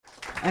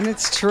And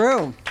it's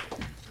true.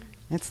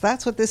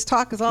 That's what this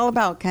talk is all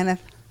about,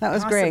 Kenneth. That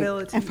was great.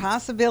 And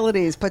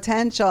possibilities,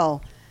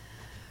 potential.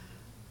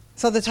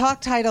 So the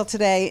talk title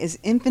today is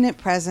Infinite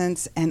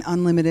Presence and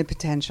Unlimited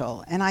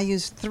Potential. And I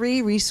used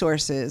 3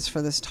 resources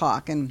for this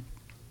talk. And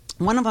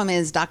one of them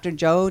is Dr.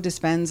 Joe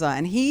Dispenza.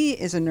 And he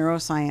is a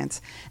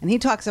neuroscience. And he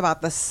talks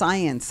about the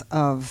science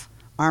of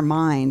our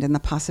mind and the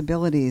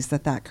possibilities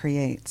that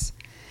creates.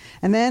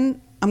 And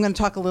then I'm going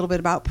to talk a little bit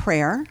about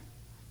prayer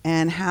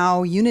and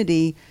how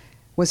unity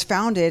was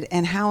founded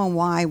and how and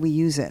why we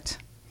use it.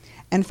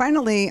 And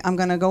finally, I'm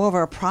going to go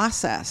over a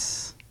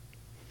process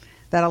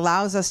that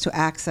allows us to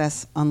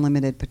access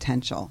unlimited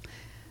potential.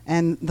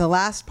 And the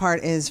last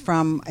part is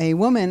from a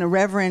woman,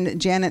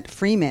 Reverend Janet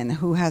Freeman,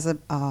 who has a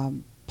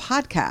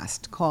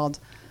podcast called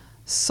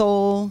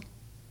Soul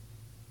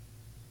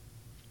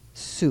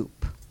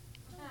Soup.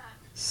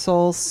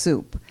 Soul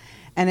Soup.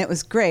 And it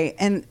was great.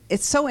 And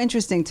it's so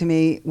interesting to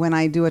me when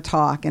I do a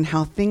talk and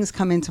how things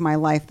come into my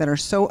life that are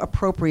so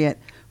appropriate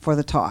for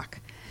the talk.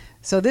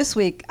 So this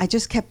week, I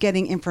just kept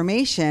getting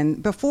information.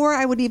 Before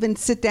I would even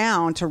sit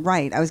down to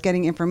write, I was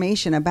getting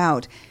information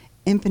about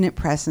infinite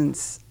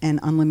presence and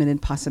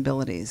unlimited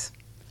possibilities.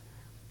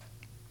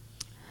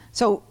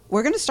 So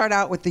we're going to start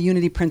out with the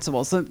unity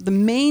principles. So the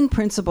main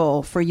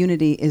principle for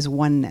unity is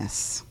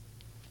oneness.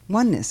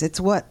 Oneness. It's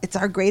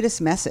our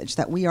greatest message,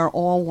 that we are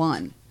all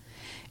one.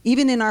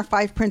 Even in our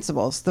 5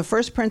 principles, the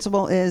first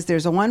principle is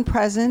there's a one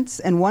presence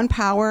and one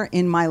power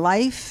in my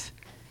life,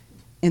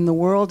 in the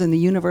world, in the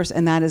universe,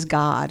 and that is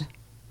God.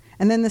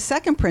 And then the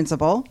second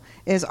principle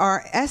is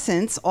our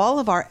essence, all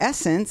of our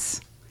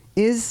essence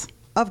is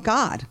of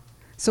God.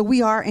 So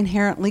we are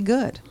inherently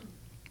good.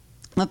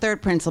 The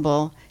third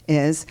principle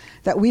is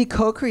that we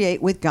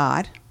co-create with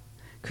God,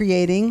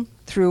 creating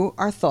through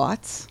our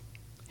thoughts,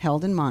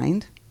 held in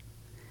mind.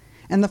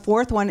 And the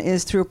fourth one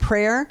is through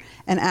prayer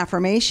and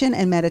affirmation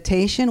and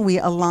meditation, we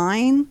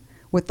align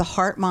with the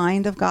heart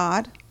mind of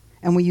God,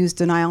 and we use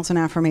denials and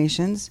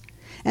affirmations.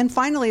 And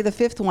finally, the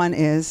fifth one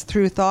is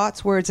through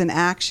thoughts, words, and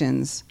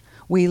actions,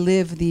 we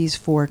live these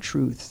 4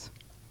 truths.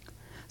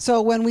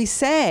 So when we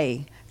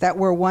say that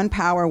we're one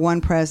power,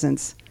 one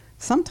presence,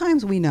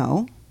 sometimes we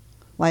know,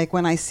 like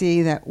when I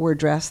see that we're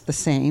dressed the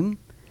same,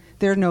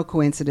 there are no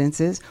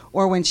coincidences.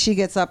 Or when she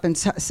gets up and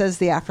says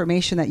the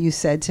affirmation that you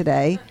said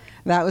today,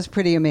 that was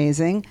pretty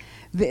amazing.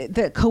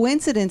 The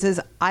coincidences,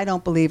 I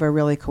don't believe, are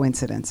really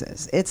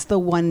coincidences. It's the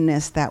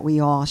oneness that we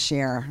all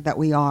share, that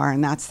we are,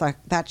 and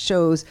that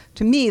shows,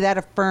 to me, that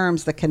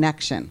affirms the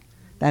connection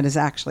that is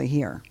actually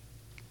here.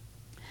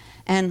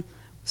 And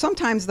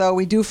sometimes, though,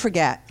 we do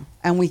forget,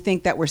 and we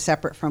think that we're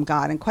separate from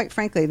God. And quite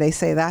frankly, they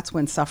say that's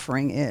when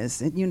suffering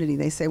is. In unity,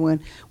 they say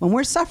when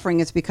we're suffering,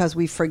 it's because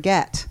we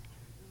forget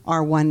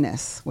our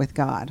oneness with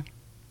God.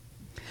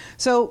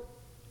 So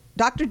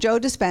Dr. Joe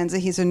Dispenza,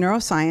 he's a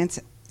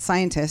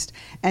neuroscientist,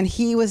 and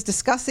he was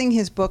discussing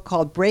his book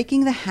called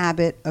Breaking the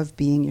Habit of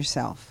Being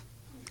Yourself.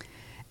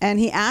 And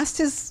he asked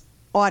his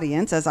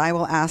audience, as I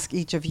will ask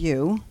each of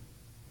you,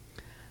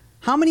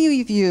 how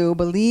many of you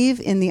believe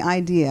in the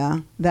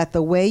idea that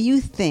the way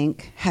you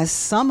think has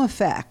some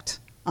effect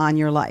on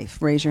your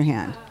life? Raise your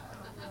hand.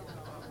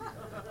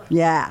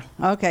 Yeah,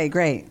 okay,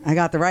 great. I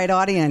got the right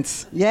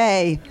audience.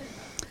 Yay.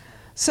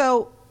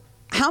 So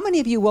how many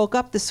of you woke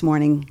up this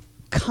morning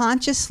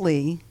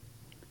consciously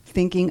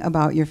thinking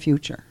about your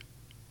future,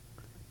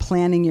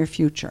 planning your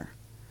future,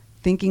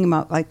 thinking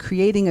about like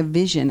creating a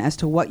vision as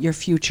to what your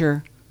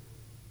future,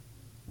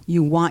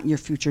 you want your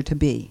future to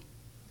be?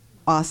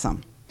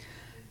 Awesome.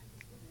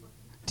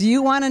 Do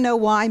you want to know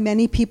why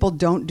many people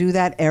don't do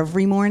that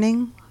every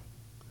morning?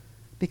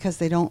 Because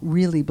they don't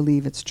really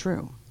believe it's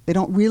true. They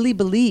don't really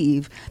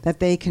believe that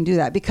they can do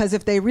that. Because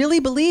if they really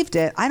believed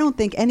it, I don't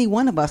think any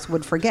one of us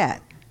would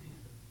forget.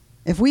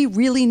 If we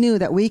really knew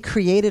that we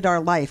created our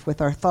life with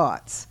our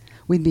thoughts,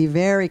 we'd be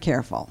very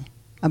careful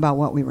about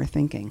what we were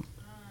thinking,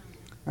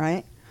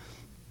 right?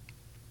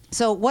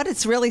 So what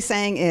it's really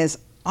saying is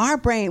our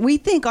brain, we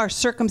think our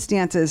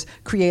circumstances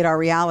create our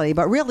reality,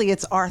 but really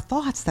it's our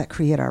thoughts that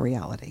create our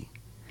reality.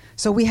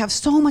 So we have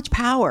so much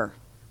power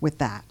with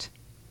that.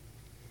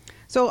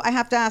 So I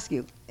have to ask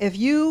you, if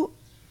you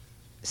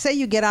say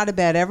you get out of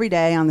bed every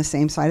day on the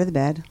same side of the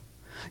bed,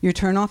 you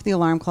turn off the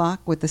alarm clock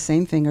with the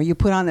same finger, you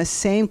put on the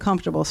same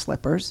comfortable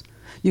slippers,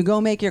 you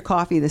go make your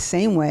coffee the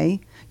same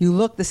way, you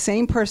look the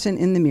same person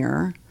in the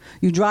mirror,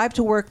 you drive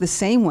to work the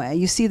same way,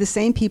 you see the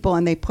same people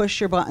and they push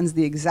your buttons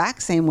the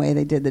exact same way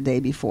they did the day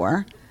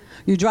before,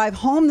 you drive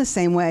home the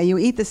same way, you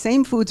eat the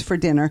same foods for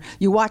dinner,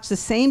 you watch the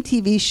same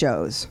TV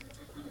shows.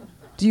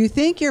 Do you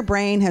think your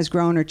brain has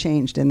grown or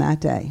changed in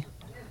that day?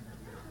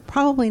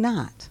 Probably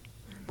not.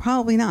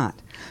 Probably not.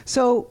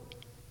 So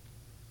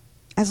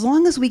as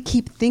long as we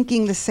keep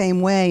thinking the same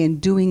way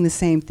and doing the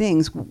same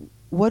things,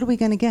 what are we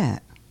going to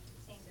get?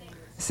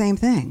 Same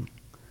thing.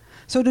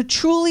 So to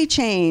truly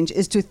change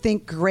is to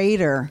think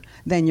greater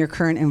than your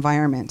current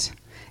environment.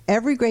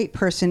 Every great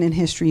person in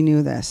history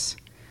knew this,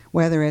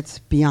 whether it's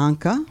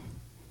Bianca,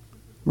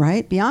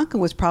 right? Bianca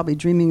was probably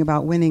dreaming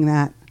about winning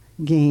that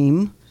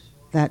game,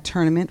 that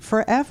tournament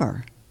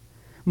forever,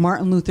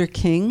 Martin Luther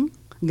King,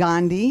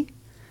 Gandhi,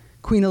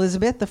 Queen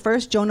Elizabeth I,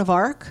 Joan of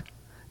Arc.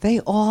 They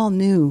all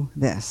knew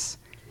this.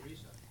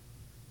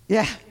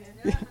 Yeah.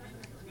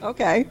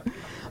 Okay.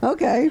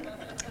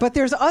 But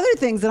there's other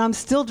things that I'm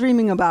still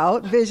dreaming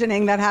about,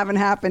 visioning, that haven't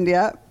happened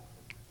yet.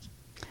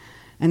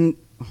 And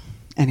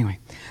anyway,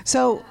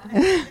 so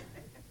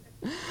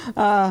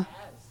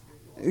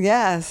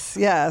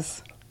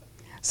yes.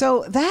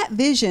 So that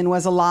vision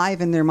was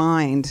alive in their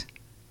mind,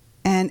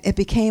 and it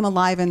became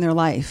alive in their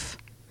life.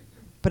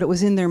 But it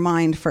was in their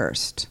mind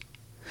first.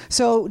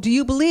 So do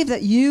you believe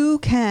that you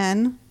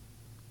can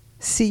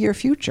see your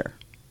future?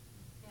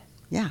 Yes.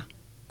 Yeah,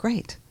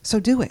 great. So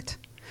do it.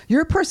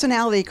 Your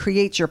personality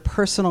creates your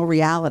personal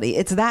reality.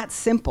 It's that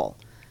simple,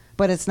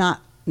 but it's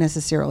not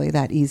necessarily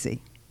that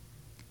easy.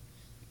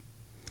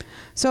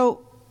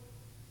 So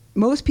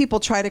most people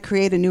try to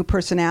create a new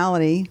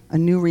personality, a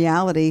new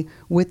reality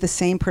with the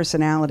same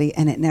personality,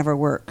 and it never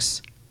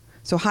works.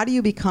 So how do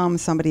you become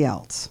somebody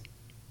else?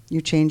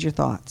 You change your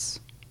thoughts.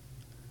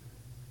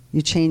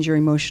 You change your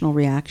emotional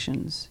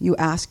reactions. You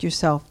ask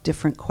yourself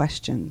different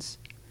questions.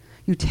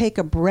 You take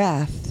a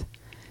breath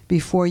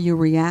before you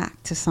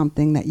react to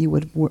something that you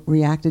would have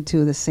reacted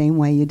to the same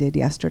way you did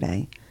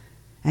yesterday.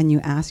 And you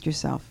ask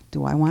yourself,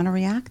 do I want to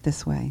react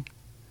this way?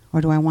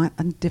 Or do I want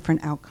a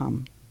different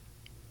outcome?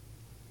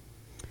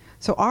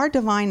 So our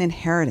divine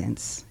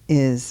inheritance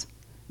is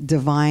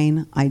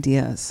divine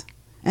ideas.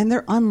 And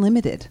they're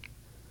unlimited.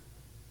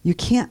 You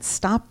can't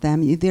stop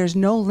them. There's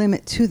no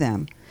limit to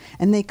them.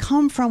 And they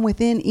come from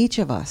within each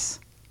of us.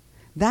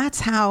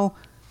 That's how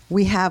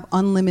we have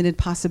unlimited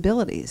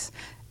possibilities.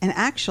 And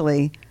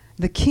actually,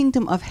 the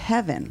kingdom of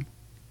heaven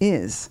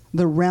is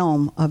the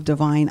realm of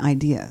divine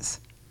ideas.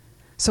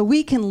 So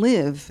we can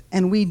live,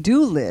 and we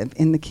do live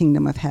in the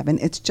kingdom of heaven.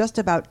 It's just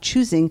about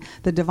choosing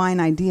the divine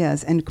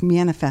ideas and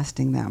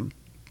manifesting them.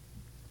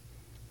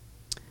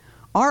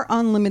 Our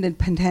unlimited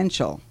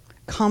potential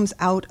comes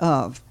out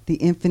of the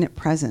infinite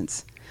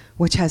presence,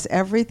 which has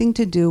everything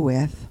to do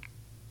with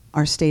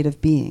our state of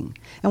being.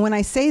 And when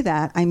I say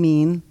that, I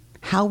mean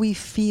how we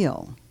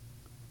feel.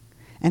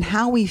 And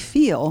how we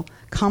feel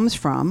comes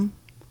from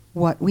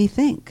what we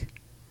think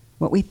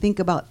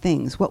about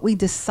things, what we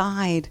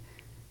decide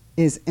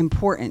is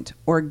important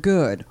or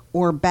good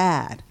or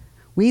bad.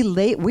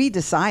 We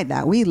decide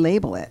that. We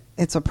label it.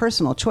 It's a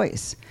personal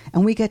choice.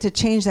 And we get to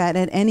change that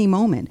at any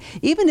moment.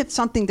 Even if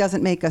something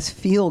doesn't make us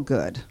feel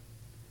good,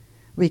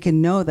 we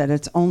can know that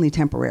it's only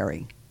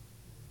temporary.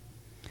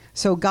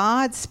 So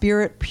God,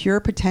 spirit, pure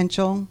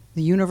potential,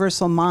 the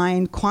universal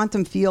mind,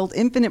 quantum field,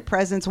 infinite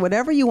presence,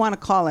 whatever you want to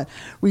call it,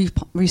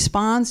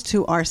 responds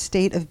to our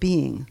state of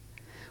being,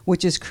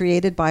 which is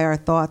created by our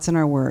thoughts and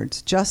our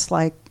words, just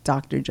like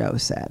Dr. Joe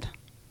said.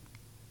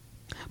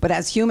 But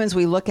as humans,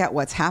 we look at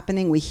what's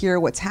happening, we hear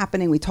what's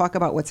happening, we talk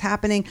about what's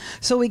happening,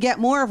 so we get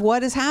more of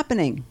what is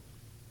happening.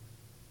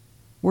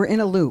 We're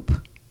in a loop.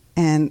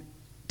 And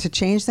to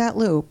change that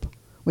loop,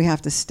 we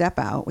have to step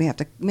out. We have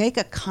to make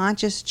a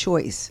conscious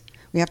choice.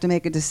 We have to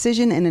make a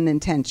decision and an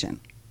intention.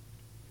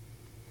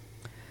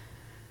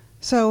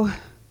 So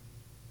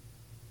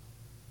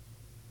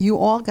you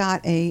all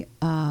got a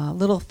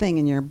little thing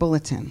in your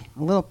bulletin,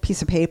 a little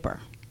piece of paper,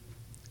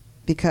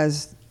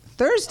 because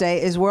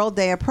Thursday is World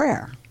Day of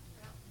Prayer.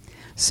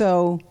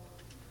 So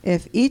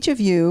if each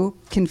of you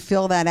can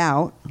fill that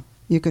out,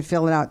 you could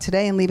fill it out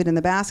today and leave it in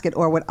the basket.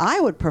 Or what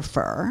I would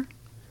prefer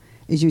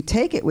is you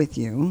take it with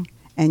you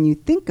and you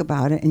think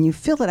about it and you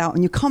fill it out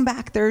and you come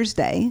back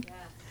Thursday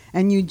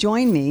and you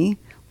join me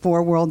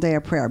for World Day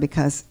of Prayer,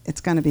 because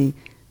it's going to be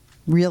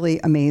really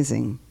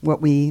amazing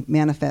what we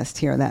manifest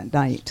here that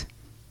night.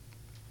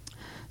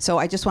 So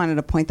I just wanted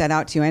to point that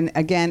out to you. And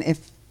again,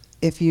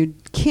 if you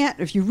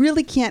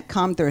really can't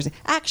come Thursday,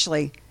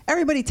 actually,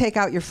 everybody take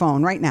out your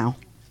phone right now.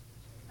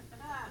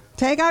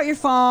 Take out your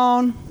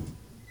phone.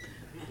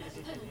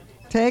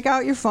 Take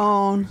out your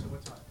phone.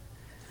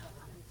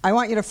 I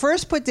want you to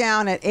first put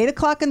down at 8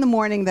 o'clock in the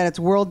morning that it's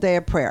World Day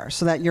of Prayer,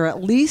 so that you're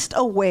at least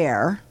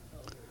aware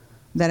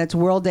that it's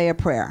World Day of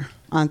Prayer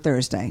on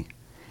Thursday.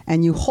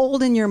 And you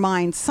hold in your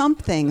mind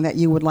something that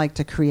you would like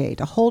to create.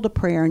 Hold a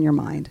prayer in your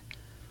mind.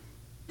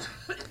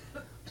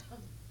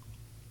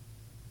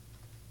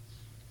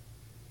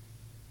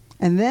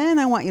 And then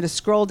I want you to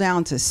scroll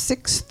down to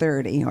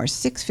 6:30 or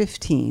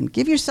 6:15.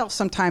 Give yourself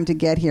some time to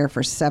get here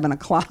for 7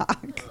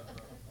 o'clock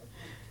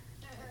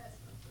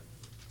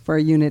for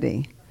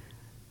unity.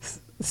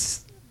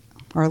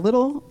 Our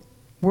little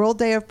World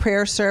Day of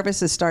Prayer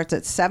service starts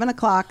at 7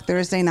 o'clock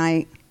Thursday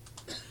night.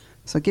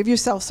 So give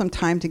yourself some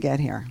time to get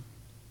here.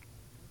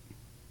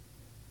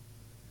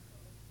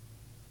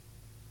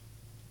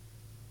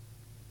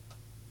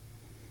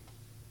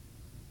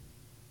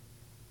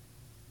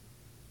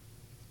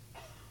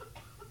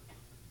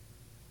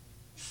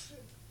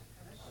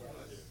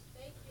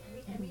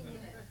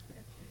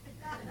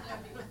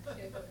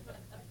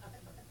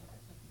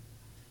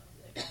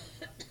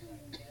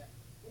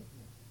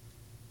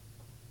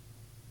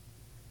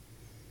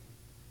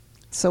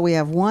 So we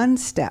have one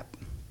step.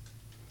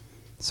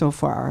 so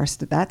far.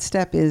 That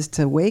step is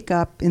to wake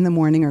up in the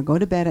morning or go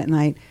to bed at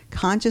night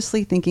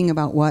consciously thinking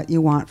about what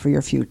you want for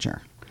your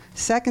future.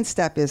 Second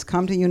step is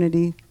come to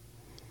Unity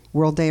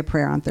World Day of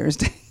Prayer on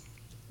Thursday.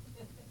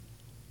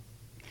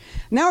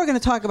 Now we're going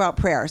to talk about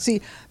prayer.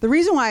 See, the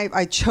reason why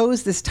I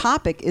chose this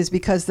topic is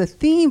because the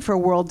theme for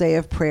World Day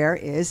of Prayer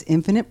is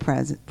infinite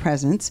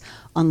presence,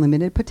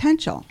 unlimited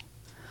potential.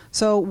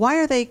 So why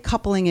are they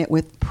coupling it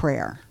with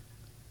prayer?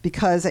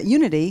 Because at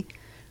Unity,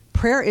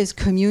 prayer is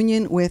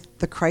communion with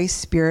the Christ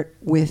Spirit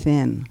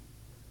within.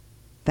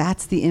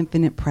 That's the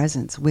infinite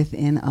presence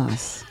within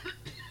us.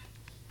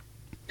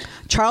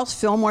 Charles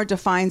Fillmore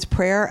defines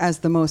prayer as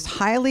the most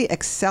highly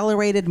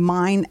accelerated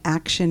mind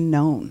action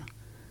known.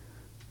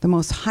 The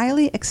most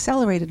highly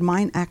accelerated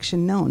mind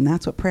action known.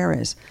 That's what prayer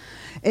is.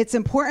 It's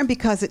important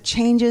because it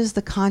changes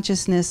the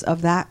consciousness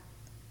of that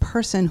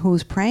person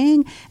who's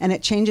praying, and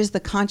it changes the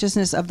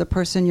consciousness of the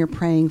person you're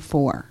praying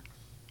for.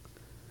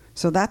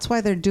 So that's why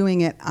they're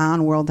doing it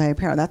on World Day of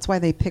Prayer. That's why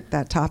they picked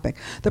that topic.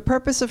 The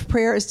purpose of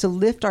prayer is to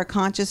lift our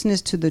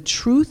consciousness to the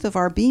truth of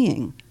our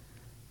being,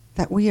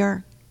 that we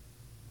are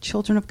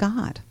children of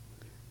God,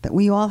 that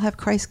we all have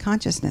Christ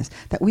consciousness,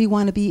 that we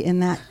want to be in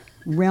that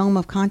realm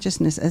of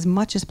consciousness as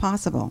much as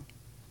possible.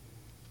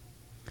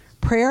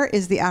 Prayer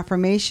is the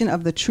affirmation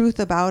of the truth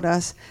about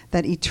us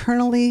that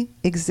eternally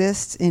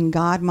exists in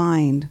God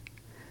mind,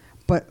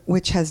 but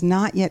which has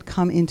not yet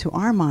come into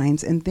our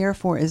minds and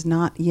therefore is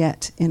not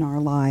yet in our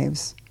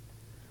lives.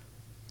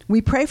 We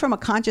pray from a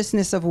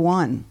consciousness of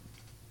one,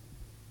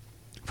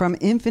 from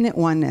infinite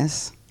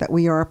oneness that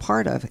we are a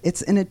part of.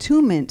 It's an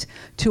attunement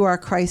to our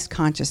Christ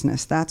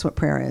consciousness. That's what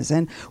prayer is.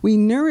 And we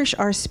nourish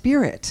our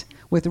spirit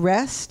with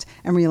rest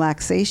and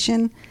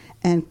relaxation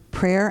and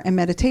prayer and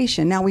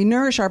meditation. Now, we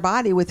nourish our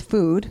body with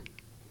food.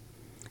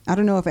 I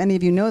don't know if any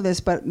of you know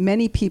this, but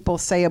many people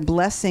say a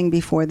blessing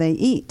before they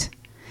eat.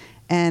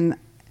 And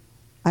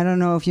I don't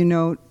know if you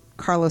know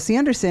Carlos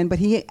Anderson, but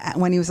he,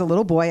 when he was a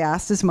little boy,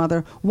 asked his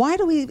mother, why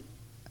do we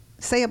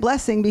say a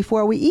blessing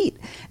before we eat?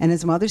 And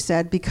his mother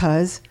said,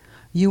 because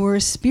you were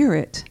a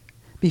spirit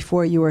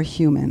before you were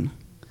human.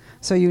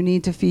 So you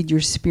need to feed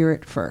your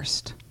spirit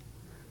first.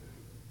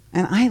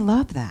 And I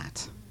love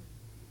that.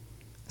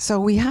 So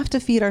we have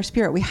to feed our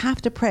spirit. We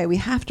have to pray. We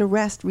have to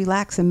rest,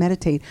 relax, and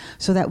meditate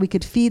so that we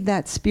could feed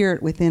that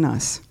spirit within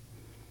us.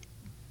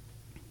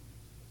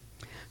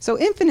 So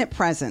infinite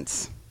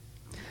presence.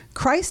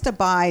 Christ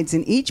abides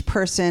in each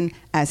person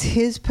as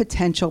his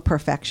potential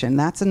perfection.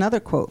 That's another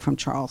quote from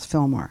Charles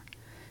Fillmore.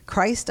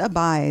 Christ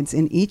abides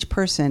in each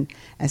person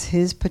as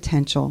his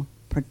potential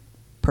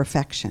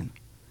perfection.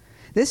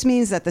 This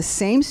means that the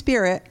same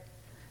spirit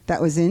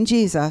that was in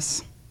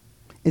Jesus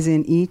is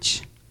in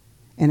each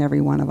and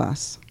every one of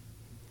us.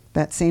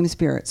 That same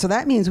spirit. So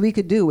that means we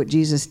could do what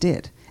Jesus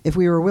did if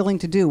we were willing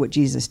to do what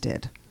Jesus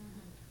did.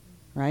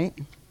 Right?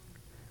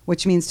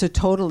 Which means to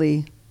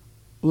totally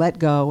let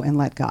go and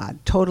let God.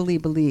 Totally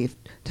believe.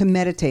 To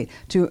meditate.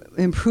 To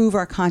improve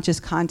our conscious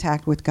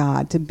contact with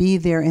God. To be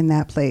there in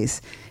that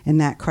place. In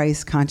that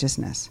Christ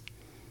consciousness.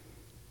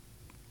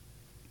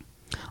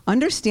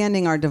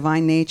 Understanding our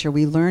divine nature,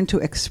 we learn to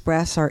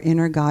express our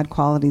inner God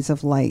qualities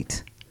of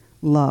light,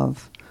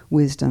 love,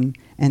 wisdom,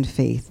 and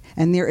faith.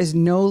 And there is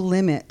no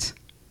limit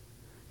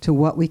to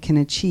what we can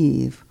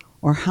achieve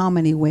or how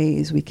many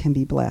ways we can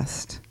be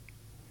blessed.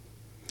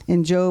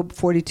 In Job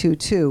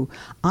 42:2,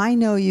 I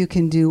know you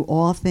can do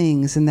all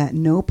things and that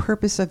no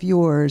purpose of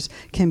yours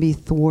can be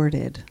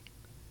thwarted.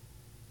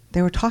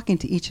 They were talking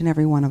to each and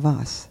every one of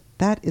us.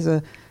 That is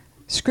a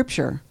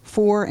scripture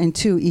for and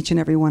to each and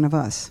every one of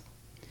us.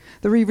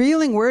 The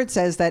revealing word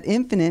says that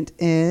infinite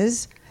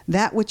is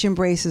that which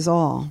embraces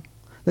all.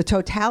 The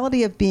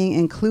totality of being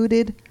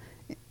including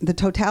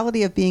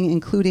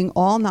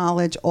all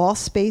knowledge, all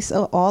space,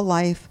 all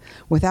life,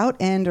 without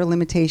end or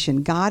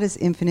limitation. God is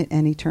infinite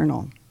and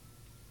eternal.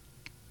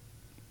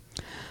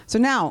 So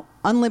now,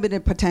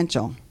 unlimited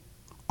potential.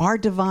 Our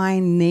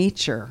divine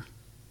nature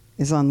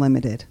is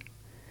unlimited.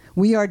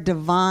 We are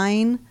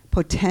divine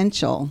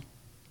potential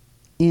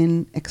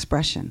in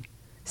expression.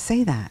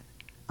 Say that.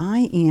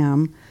 I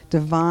am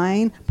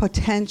divine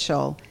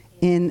potential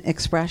in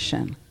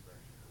expression.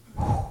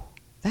 Whew,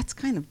 that's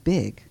kind of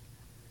big,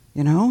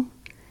 you know?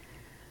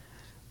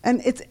 And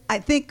it's, I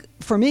think,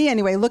 for me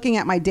anyway, looking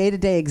at my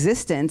day-to-day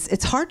existence,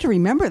 it's hard to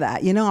remember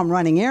that. You know, I'm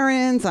running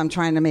errands, I'm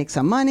trying to make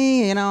some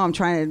money, you know, I'm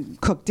trying to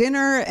cook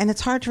dinner, and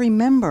it's hard to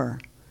remember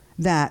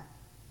that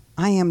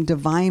I am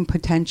divine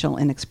potential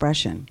in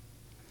expression.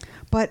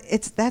 But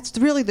that's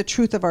really the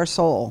truth of our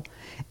soul.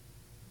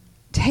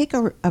 Take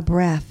a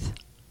breath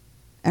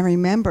and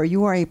remember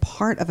you are a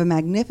part of a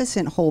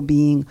magnificent whole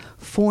being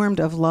formed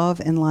of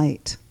love and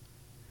light.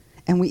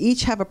 And we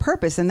each have a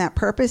purpose, and that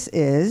purpose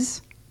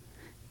is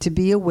to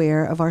be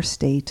aware of our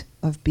state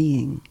of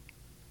being.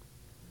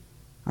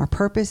 Our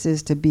purpose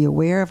is to be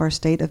aware of our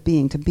state of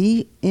being, to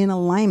be in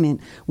alignment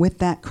with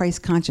that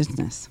Christ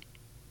consciousness.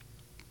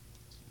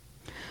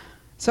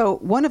 So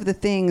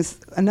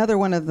another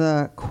one of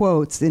the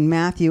quotes in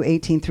Matthew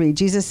 18:3,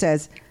 Jesus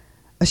says,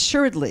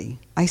 assuredly,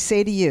 I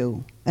say to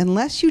you,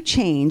 unless you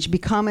change,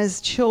 become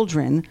as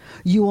children,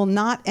 you will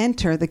not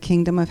enter the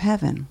kingdom of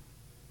heaven.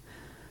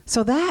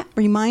 So that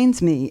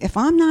reminds me, if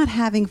I'm not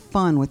having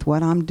fun with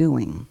what I'm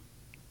doing,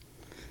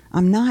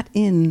 I'm not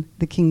in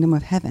the kingdom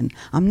of heaven.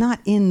 I'm not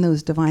in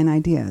those divine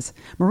ideas.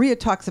 Maria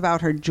talks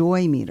about her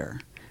joy meter,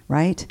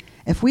 right?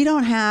 If we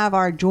don't have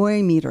our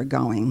joy meter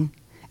going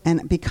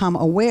and become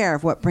aware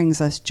of what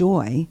brings us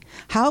joy,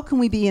 how can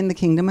we be in the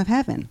kingdom of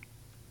heaven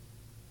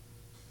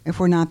if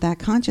we're not that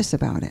conscious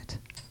about it?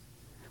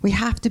 We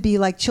have to be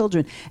like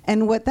children.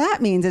 And what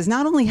that means is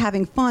not only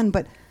having fun,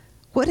 but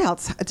what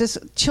else?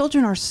 Just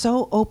children are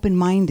so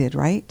open-minded,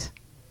 right?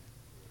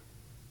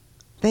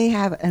 They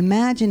have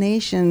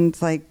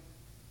imaginations like,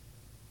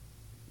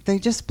 they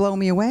just blow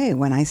me away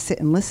when I sit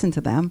and listen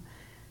to them.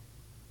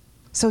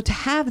 So to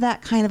have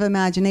that kind of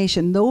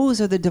imagination, those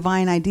are the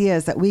divine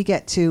ideas that we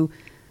get to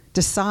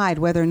decide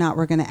whether or not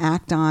we're going to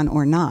act on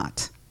or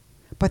not.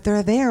 But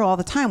they're there all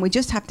the time. We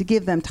just have to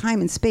give them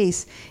time and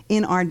space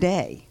in our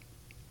day.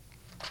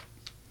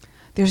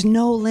 There's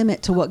no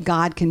limit to what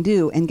God can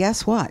do. And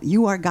guess what?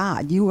 You are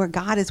God.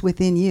 God is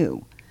within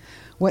you.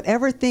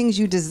 Whatever things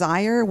you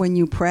desire when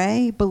you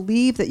pray,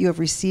 believe that you have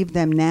received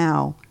them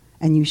now,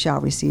 and you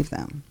shall receive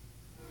them.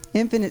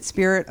 Infinite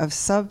Spirit of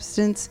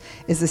substance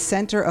is the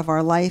center of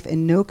our life,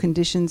 and no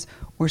conditions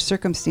or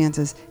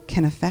circumstances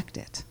can affect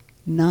it.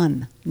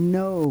 None.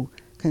 No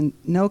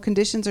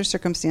conditions or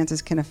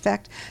circumstances can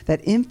affect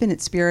that.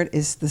 Infinite Spirit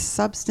is the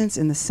substance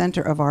in the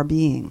center of our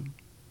being.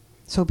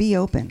 So be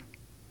open.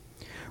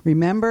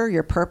 Remember,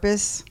 your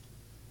purpose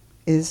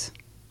is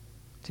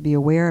to be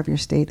aware of your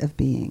state of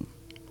being.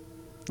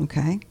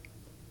 Okay?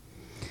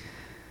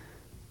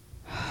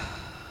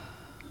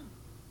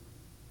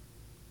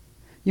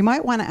 You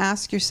might want to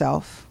ask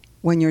yourself,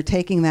 when you're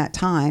taking that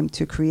time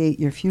to create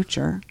your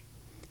future,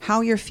 how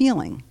you're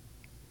feeling.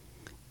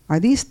 Are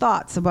these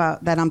thoughts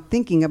about that I'm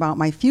thinking about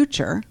my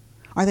future,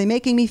 are they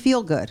making me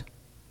feel good?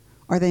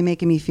 Are they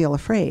making me feel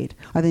afraid?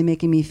 Are they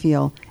making me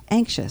feel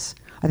anxious?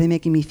 Are they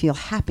making me feel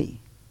happy?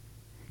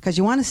 Because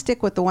you want to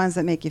stick with the ones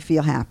that make you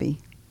feel happy,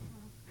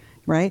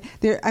 right?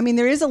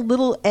 There is a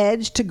little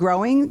edge to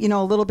growing,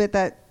 a little bit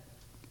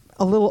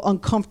a little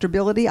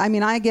uncomfortability.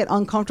 I get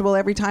uncomfortable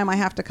every time I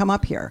have to come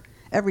up here.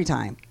 Every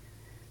time.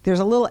 There's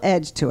a little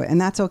edge to it,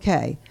 and that's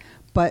okay.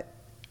 But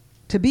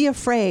to be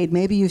afraid,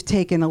 maybe you've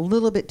taken a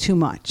little bit too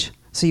much.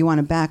 So you want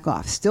to back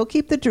off. Still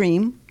keep the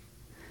dream,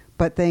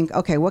 but think,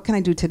 okay, what can I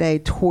do today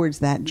towards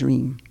that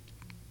dream?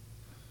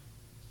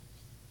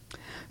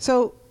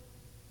 So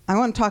I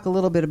want to talk a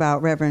little bit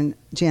about Reverend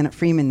Janet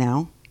Freeman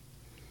now,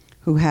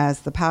 who has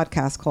the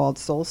podcast called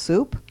Soul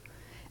Soup.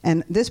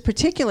 And this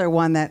particular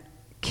one that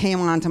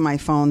came onto my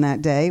phone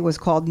that day was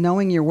called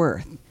Knowing Your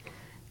Worth,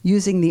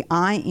 using the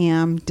I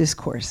Am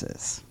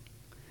discourses,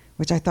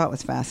 which I thought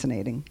was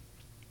fascinating.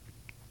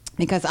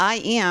 Because I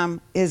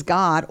am is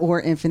God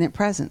or infinite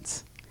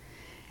presence.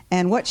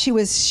 And what she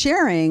was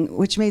sharing,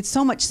 which made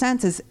so much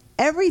sense, is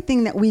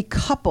everything that we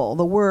couple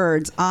the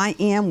words I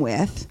am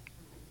with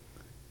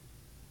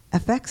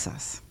affects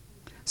us.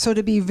 So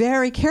to be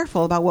very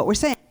careful about what we're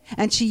saying.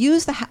 And she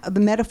used the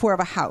metaphor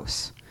of a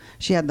house.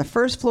 She had the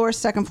first floor,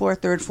 second floor,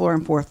 third floor,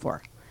 and fourth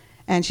floor.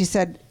 And she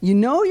said,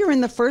 you're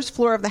in the first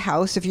floor of the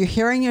house if you're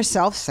hearing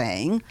yourself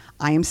saying,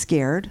 I am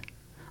scared,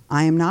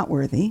 I am not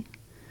worthy,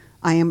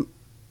 I am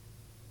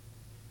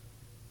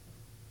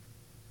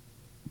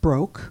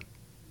broke,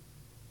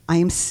 I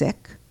am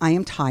sick, I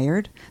am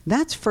tired.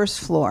 That's first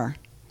floor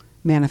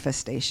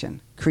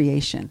manifestation,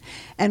 creation.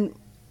 And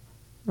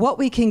what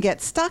we can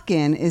get stuck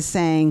in is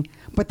saying,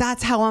 but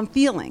that's how I'm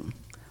feeling.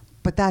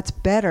 But that's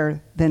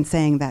better than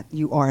saying that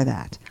you are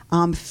that.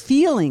 I'm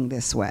feeling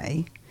this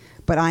way,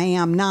 but I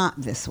am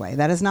not this way.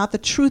 That is not the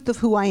truth of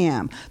who I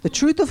am. The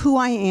truth of who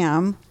I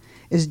am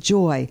is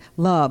joy,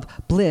 love,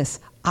 bliss,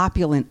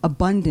 opulent,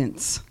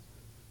 abundance.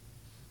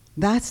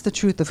 That's the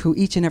truth of who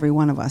each and every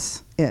one of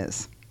us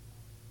is.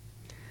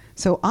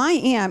 So I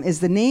am is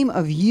the name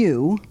of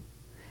you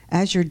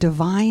as your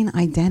divine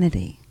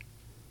identity.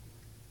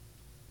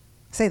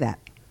 Say that.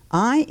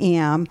 I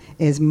am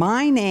is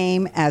my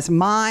name as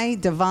my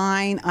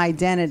divine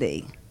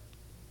identity.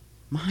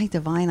 My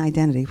divine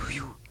identity.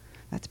 Whew,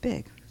 that's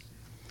big.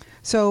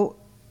 So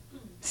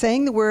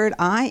saying the word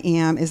I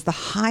am is the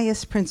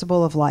highest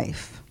principle of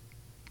life.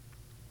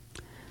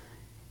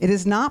 It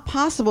is not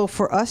possible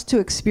for us to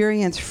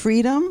experience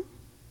freedom.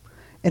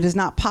 It is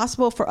not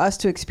possible for us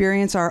to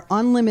experience our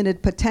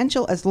unlimited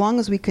potential as long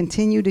as we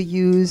continue to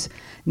use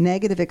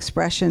negative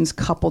expressions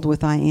coupled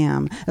with I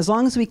am. As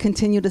long as we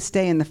continue to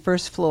stay in the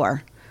first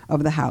floor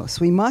of the house.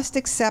 We must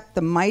accept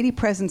the mighty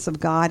presence of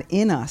God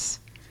in us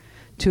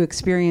to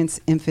experience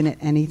infinite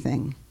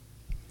anything.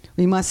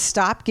 We must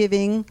stop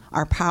giving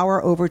our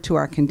power over to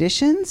our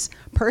conditions,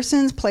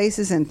 persons,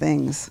 places, and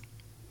things.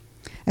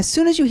 As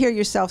soon as you hear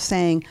yourself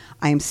saying,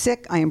 I am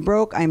sick, I am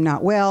broke, I am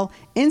not well,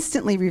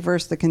 instantly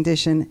reverse the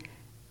condition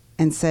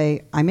and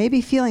say, I may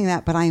be feeling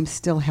that, but I am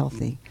still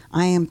healthy.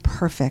 I am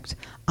perfect.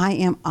 I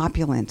am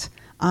opulent.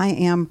 I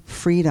am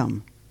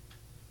freedom.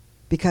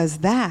 Because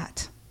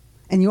that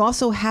And you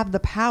also have the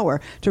power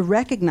to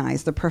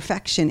recognize the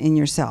perfection in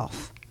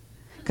yourself,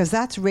 because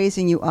that's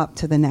raising you up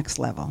to the next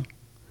level.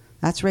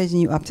 That's raising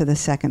you up to the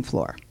second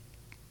floor.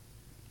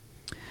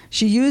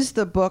 She used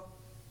the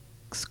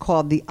books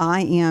called the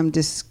I Am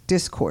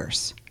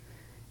Discourse.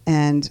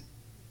 And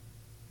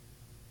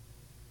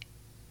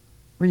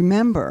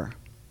remember,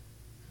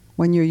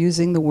 when you're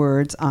using the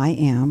words I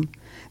am,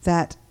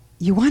 that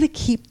you want to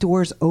keep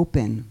doors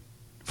open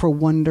for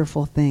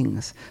wonderful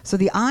things. So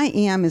the I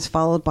am is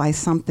followed by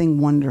something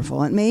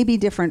wonderful. It may be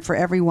different for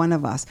every one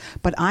of us,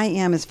 but I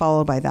am is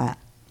followed by that.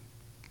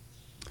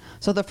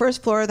 So the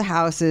first floor of the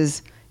house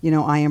is,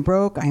 I am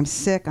broke, I am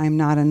sick, I am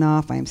not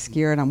enough, I am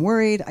scared, I'm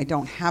worried, I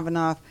don't have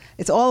enough.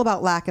 It's all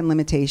about lack and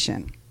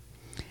limitation.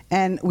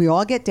 And we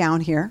all get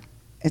down here.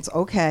 It's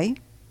okay.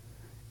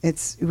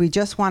 We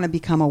just want to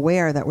become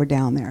aware that we're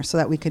down there so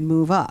that we can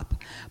move up.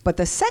 But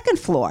the second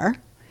floor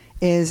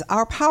is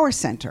our power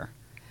center.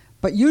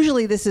 But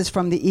usually this is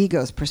from the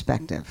ego's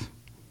perspective.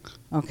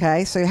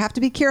 Okay? So you have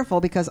to be careful,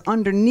 because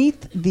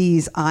underneath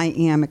these I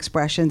am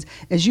expressions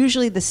is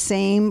usually the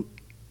same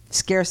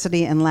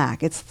scarcity and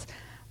lack. It's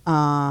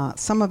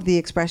some of the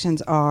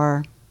expressions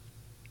are,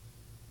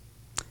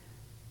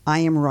 I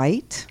am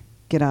right,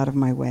 get out of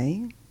my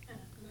way.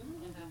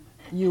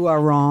 You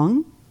are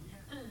wrong,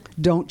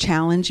 don't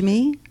challenge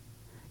me.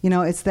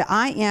 It's the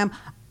I am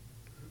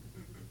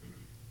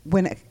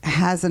when it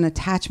has an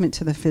attachment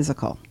to the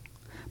physical.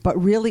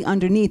 But really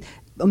underneath,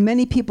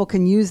 many people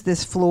can use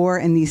this floor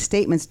and these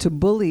statements to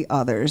bully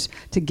others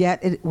to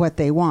get what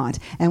they want.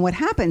 And what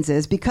happens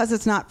is, because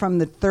it's not from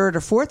the third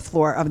or fourth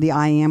floor of the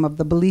I am, of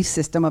the belief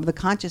system, of the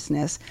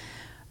consciousness,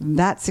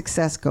 that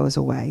success goes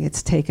away.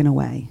 It's taken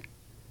away.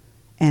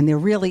 And there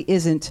really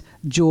isn't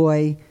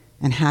joy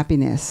and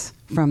happiness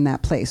from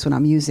that place when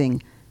I'm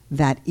using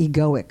that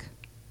egoic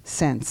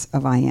sense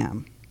of I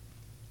am.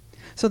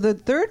 So the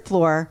third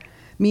floor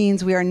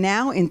means we are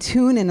now in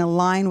tune and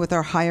aligned with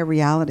our higher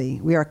reality.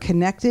 We are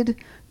connected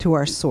to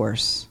our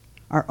source,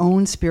 our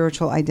own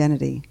spiritual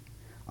identity.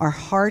 Our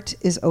heart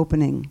is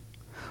opening.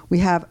 We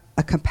have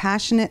a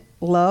compassionate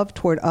love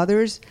toward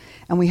others,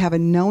 and we have a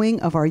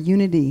knowing of our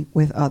unity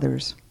with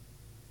others.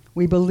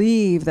 We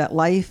believe that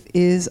life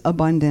is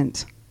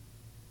abundant,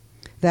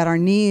 that our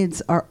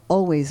needs are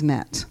always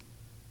met,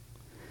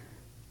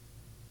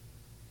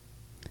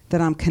 that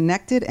I'm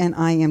connected and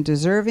I am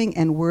deserving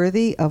and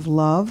worthy of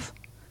love,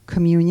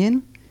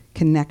 communion,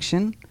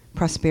 connection,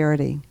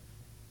 prosperity.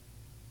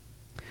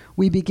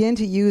 We begin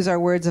to use our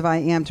words of I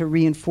am to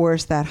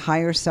reinforce that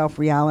higher self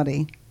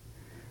reality.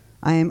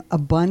 I am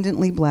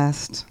abundantly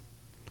blessed.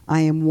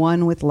 I am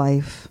one with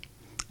life.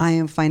 I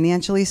am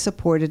financially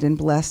supported and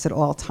blessed at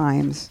all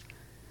times.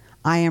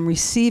 I am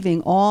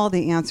receiving all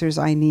the answers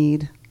I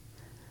need.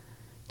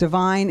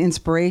 Divine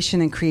inspiration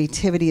and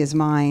creativity is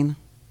mine.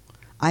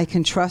 I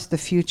can trust the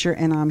future,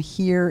 and I'm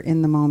here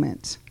in the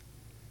moment.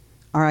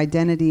 Our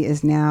identity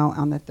is now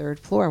on the third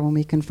floor when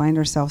we can find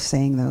ourselves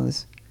saying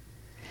those.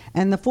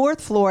 And the fourth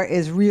floor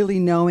is really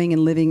knowing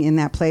and living in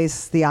that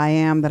place, the I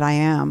am that I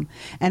am.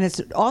 And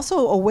it's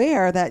also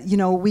aware that,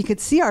 we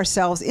could see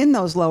ourselves in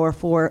those lower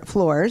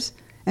floors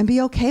and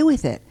be okay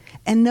with it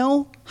and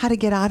know how to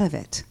get out of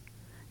it,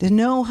 to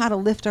know how to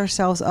lift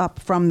ourselves up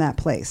from that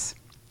place.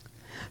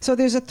 So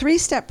there's a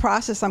 3-step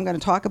process I'm going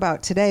to talk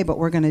about today, but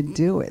we're going to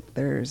do it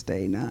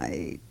Thursday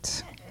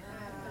night.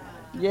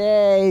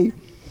 Yay.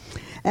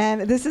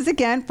 And this is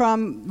again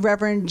from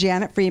Reverend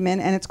Janet Freeman,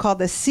 and it's called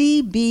the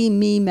See, Be,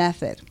 Me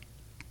method.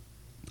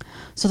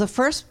 So the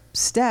first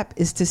step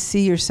is to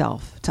see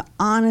yourself, to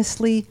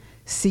honestly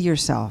see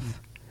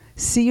yourself.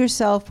 See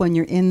yourself when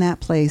you're in that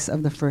place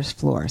of the first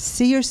floor.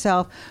 See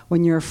yourself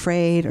when you're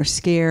afraid or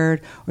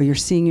scared, or you're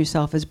seeing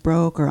yourself as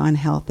broke or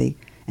unhealthy,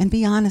 and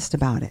be honest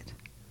about it.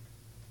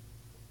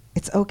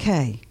 It's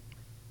okay.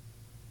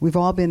 We've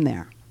all been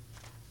there.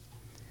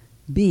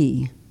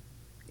 B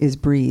is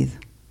breathe.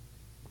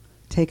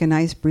 Take a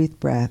nice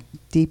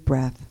deep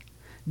breath.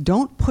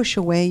 Don't push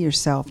away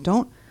yourself.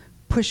 Don't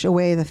push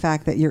away the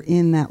fact that you're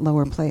in that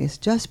lower place.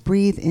 Just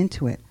breathe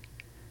into it.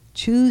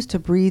 Choose to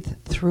breathe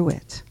through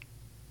it.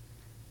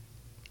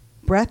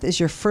 Breath is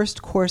your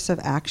first course of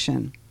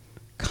action.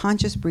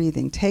 Conscious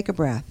breathing. Take a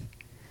breath.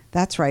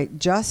 That's right.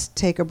 Just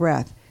take a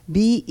breath.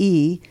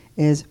 B-E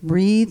is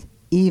breathe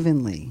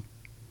evenly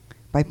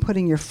by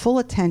putting your full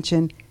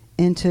attention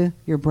into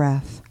your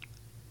breath.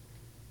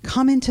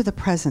 Come into the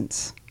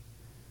presence.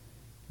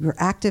 You're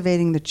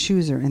activating the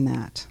chooser in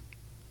that.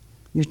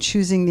 You're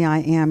choosing the I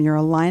am. You're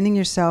aligning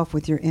yourself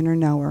with your inner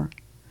knower.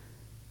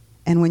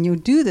 And when you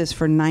do this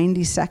for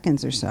 90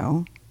 seconds or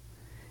so,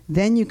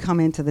 then you come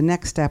into the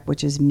next step,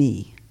 which is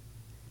me.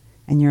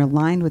 And you're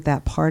aligned with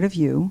that part of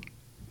you,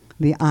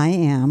 the I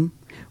am,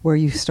 where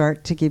you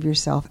start to give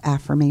yourself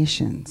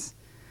affirmations.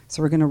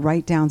 So we're going to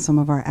write down some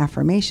of our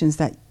affirmations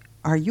that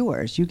are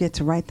yours. You get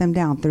to write them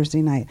down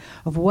Thursday night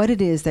of what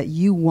it is that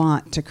you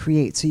want to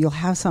create. So you'll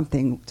have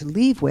something to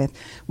leave with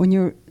when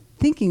you're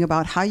thinking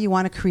about how you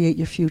want to create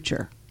your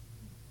future.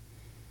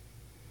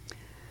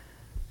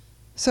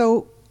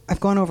 So I've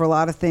gone over a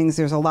lot of things.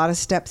 There's a lot of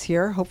steps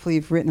here. Hopefully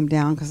you've written them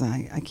down because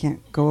I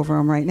can't go over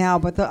them right now.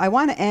 But I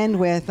want to end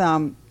with,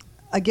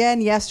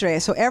 again, yesterday.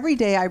 So every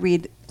day I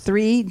read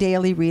 3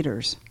 daily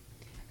readers.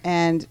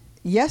 And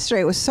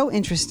yesterday it was so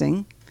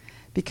interesting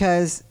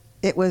because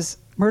it was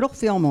Myrtle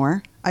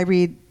Fillmore. I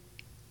read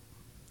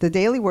the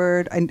Daily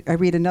Word. I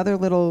read another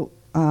little,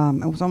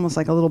 it was almost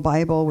like a little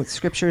Bible with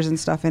scriptures and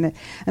stuff in it.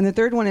 And the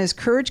third one is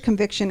Courage,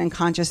 Conviction, and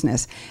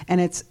Consciousness.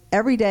 And it's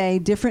every day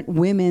different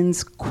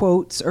women's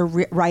quotes or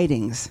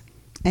writings.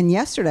 And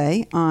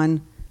yesterday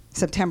on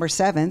September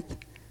 7th,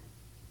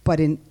 but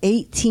in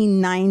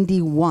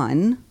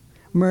 1891,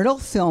 Myrtle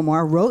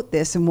Fillmore wrote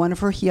this in one of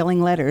her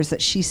healing letters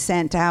that she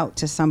sent out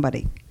to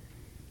somebody.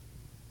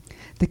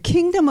 The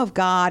kingdom of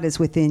God is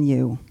within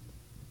you.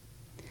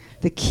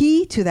 The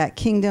key to that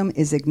kingdom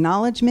is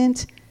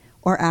acknowledgement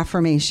or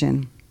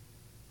affirmation.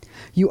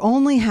 You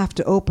only have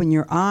to open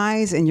your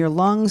eyes and your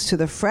lungs to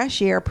the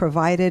fresh air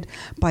provided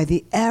by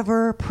the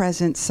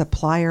ever-present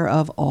supplier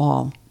of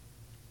all.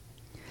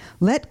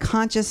 Let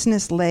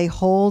consciousness lay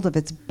hold of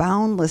its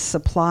boundless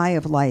supply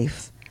of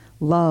life,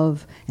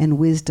 love, and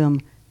wisdom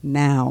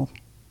now.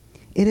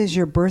 It is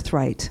your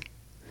birthright.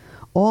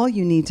 All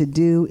you need to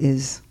do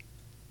is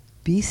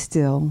be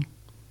still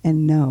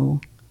and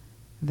know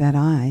that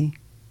I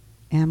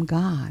am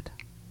God.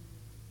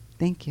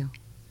 Thank you.